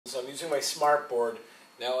So I'm using my smartboard.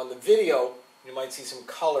 Now on the video, you might see some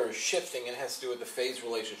colors shifting, and it has to do with the phase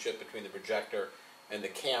relationship between the projector and the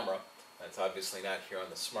camera. That's obviously not here on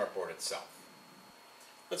the smartboard itself.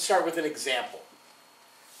 Let's start with an example.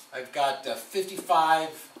 I've got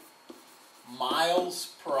 55 miles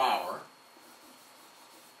per hour,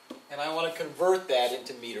 and I want to convert that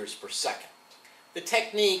into meters per second. The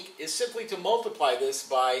technique is simply to multiply this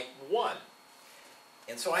by 1.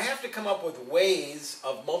 And so I have to come up with ways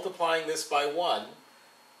of multiplying this by 1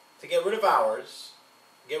 to get rid of hours,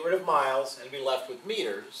 get rid of miles, and be left with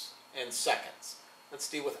meters and seconds. Let's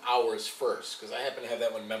deal with hours first, because I happen to have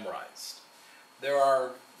that one memorized. There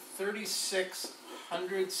are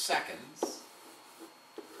 3,600 seconds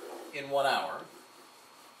in 1 hour.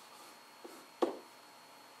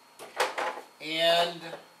 And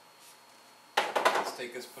let's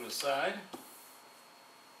take this put aside.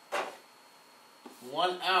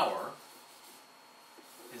 1 hour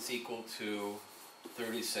is equal to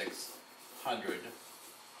 3,600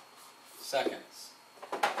 seconds.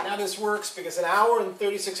 Now this works because an hour and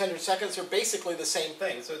 3,600 seconds are basically the same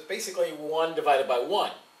thing. So it's basically 1 divided by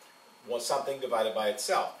 1. Something divided by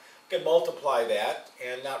itself. You can multiply that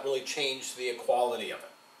and not really change the equality of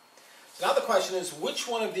it. So now the question is, which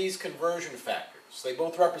one of these conversion factors, they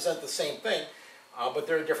both represent the same thing, but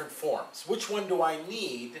they're in different forms. Which one do I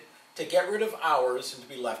need to get rid of hours and to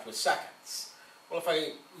be left with seconds? Well, if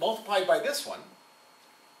I multiplied by this one,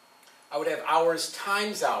 I would have hours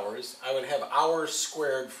times hours. I would have hours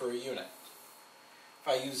squared for a unit. If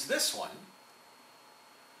I use this one,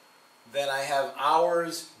 then I have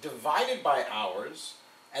hours divided by hours,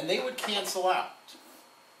 and they would cancel out,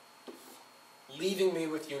 leaving me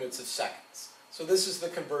with units of seconds. So this is the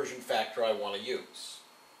conversion factor I want to use.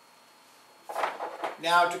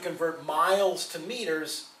 Now to convert miles to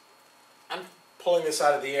meters, I'm pulling this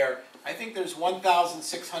out of the air. I think there's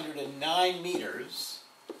 1,609 meters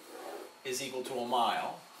is equal to a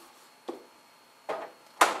mile,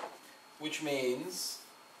 which means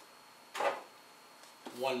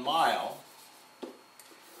 1 mile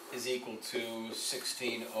is equal to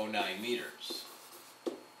 1,609 meters.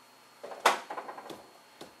 Let's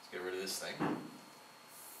get rid of this thing.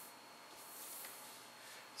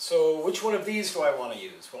 So which one of these do I want to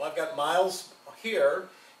use? Well, I've got miles here.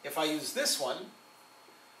 If I use this one,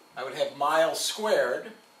 I would have miles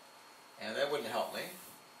squared, and that wouldn't help me.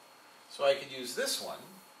 So I could use this one.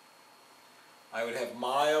 I would have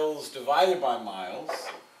miles divided by miles.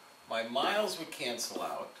 My miles would cancel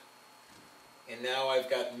out. And now I've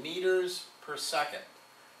got meters per second.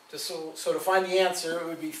 So to find the answer, it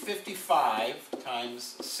would be 55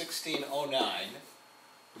 times 1,609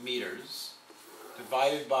 meters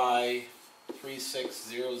divided by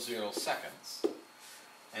 3,600 seconds.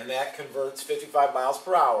 And that converts 55 miles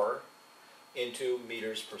per hour into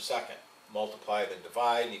meters per second. Multiply, then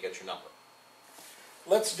divide, and you get your number.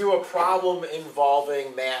 Let's do a problem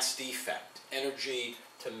involving mass defect, energy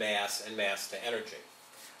to mass and mass to energy.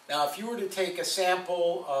 Now, if you were to take a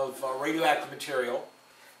sample of radioactive material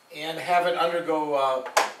and have it undergo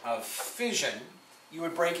fission, you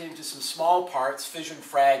would break it into some small parts, fission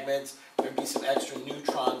fragments. There would be some extra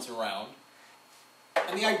neutrons around.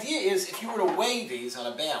 And the idea is, if you were to weigh these on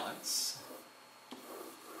a balance,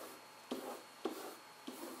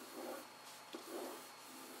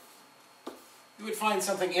 you would find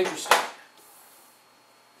something interesting.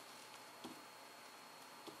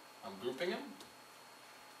 I'm grouping them,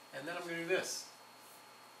 and then I'm going to do this.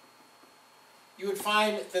 You would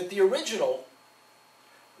find that the original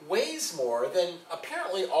weighs more than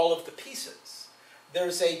apparently all of the pieces.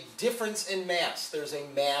 There's a difference in mass. There's a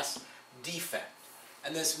mass defect.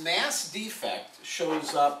 And this mass defect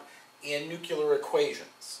shows up in nuclear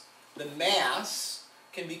equations. The mass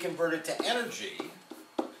can be converted to energy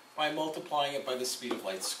by multiplying it by the speed of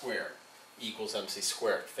light squared. E equals mc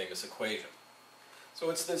squared, famous equation. So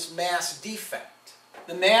it's this mass defect.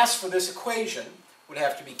 The mass for this equation would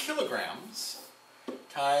have to be kilograms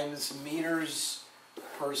times meters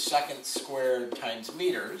per second squared times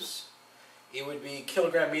meters. It would be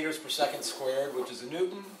kilogram meters per second squared, which is a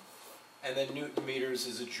Newton, and then Newton meters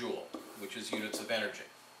is a joule, which is units of energy.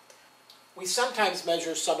 We sometimes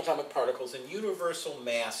measure subatomic particles in universal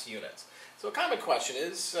mass units. So a common question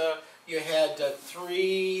is, you had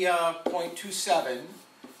 3.27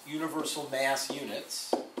 universal mass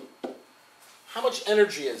units. How much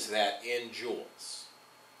energy is that in joules?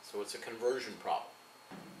 So it's a conversion problem.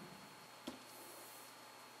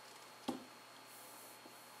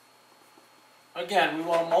 Again, we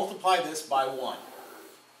want to multiply this by 1.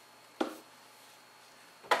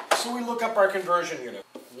 So we look up our conversion unit.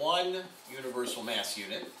 1 universal mass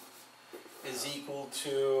unit is equal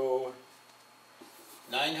to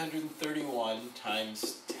 931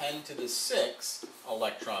 times 10 to the 6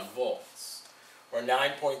 electron volts, or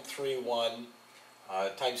 9.31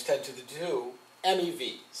 times 10 to the 2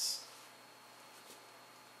 MeVs.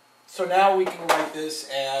 So now we can write this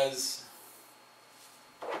as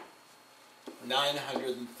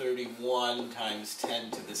 931 times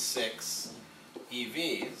 10 to the 6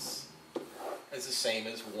 EVs is the same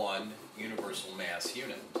as 1 universal mass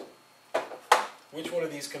unit. Which one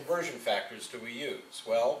of these conversion factors do we use?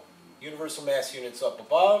 Well, universal mass units up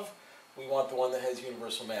above. We want the one that has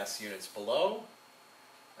universal mass units below.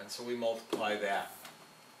 And so we multiply that.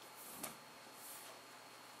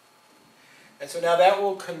 And so now that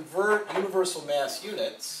will convert universal mass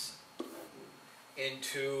units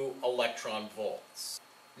into electron volts.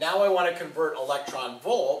 Now I want to convert electron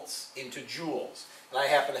volts into joules. And I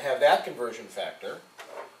happen to have that conversion factor.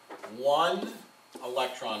 1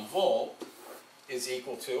 electron volt is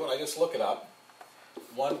equal to, and I just look it up,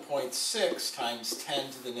 1.6 times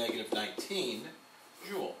 10 to the negative 19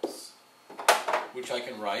 joules, which I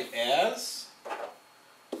can write as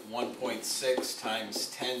 1.6 times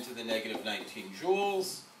 10 to the negative 19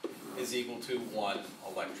 joules is equal to 1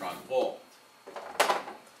 electron volt.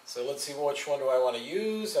 So let's see, which one do I want to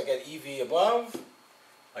use? I got EV above,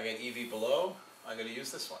 I got EV below. I'm going to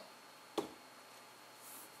use this one.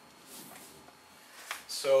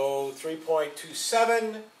 So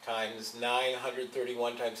 3.27 times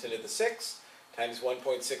 931 times 10 to the 6 times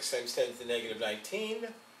 1.6 times 10 to the negative 19.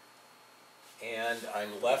 And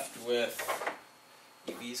I'm left with,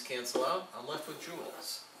 EVs cancel out, I'm left with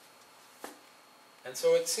joules. And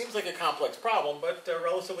so it seems like a complex problem, but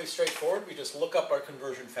relatively straightforward. We just look up our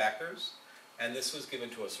conversion factors, and this was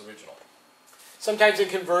given to us originally. Sometimes in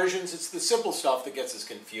conversions, it's the simple stuff that gets us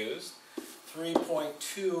confused.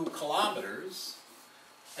 3.2 kilometers,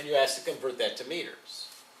 and you ask to convert that to meters.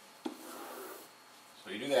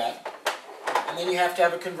 So you do that. And then you have to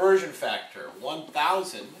have a conversion factor.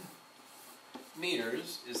 1,000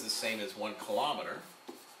 meters is the same as 1 kilometer.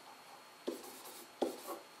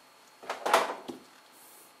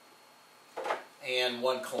 And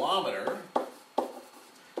 1 kilometer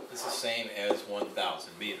is the same as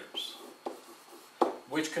 1,000 meters.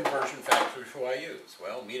 Which conversion factor do I use?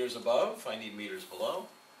 Well, meters above, I need meters below.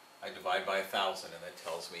 I divide by 1,000, and that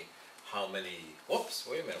tells me how many, whoops,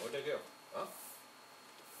 wait a minute, what did I do? Well,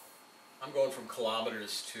 I'm going from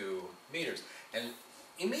kilometers to meters. And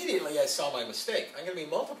immediately I saw my mistake. I'm going to be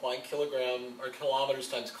multiplying kilometers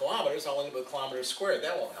times kilometers. I'll end up with kilometers squared.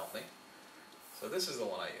 That won't help me. So this is the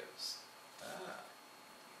one I use.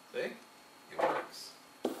 See? It works.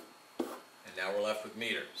 And now we're left with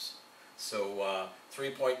meters. So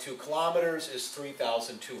 3.2 kilometers is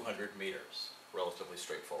 3,200 meters. Relatively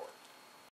straightforward.